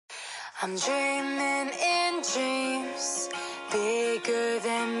I'm dreaming in dreams bigger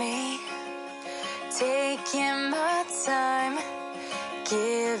than me, taking my time,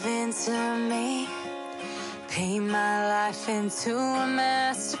 giving to me, paint my life into a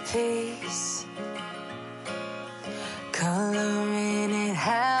masterpiece, coloring it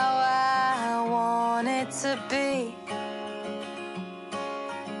how I want it to be.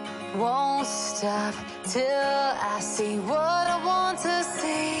 Won't stop till I see what I want to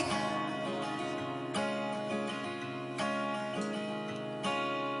see.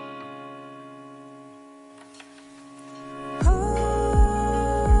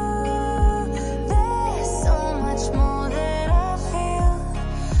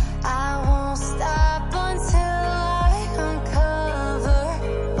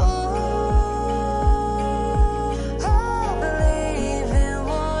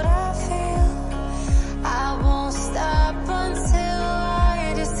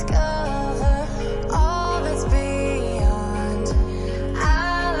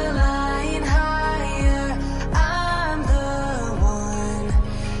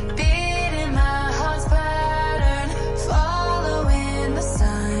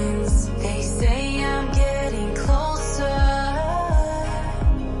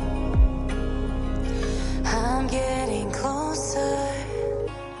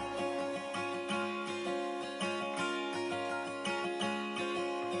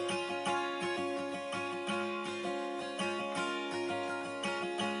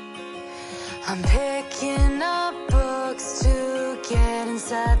 I'm picking up books to get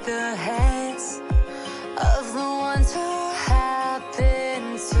inside the heads of the ones who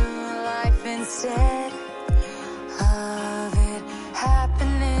happen to life instead of it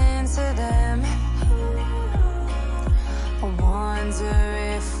happening to them. I wonder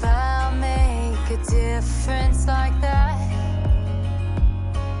if I'll make a difference like that.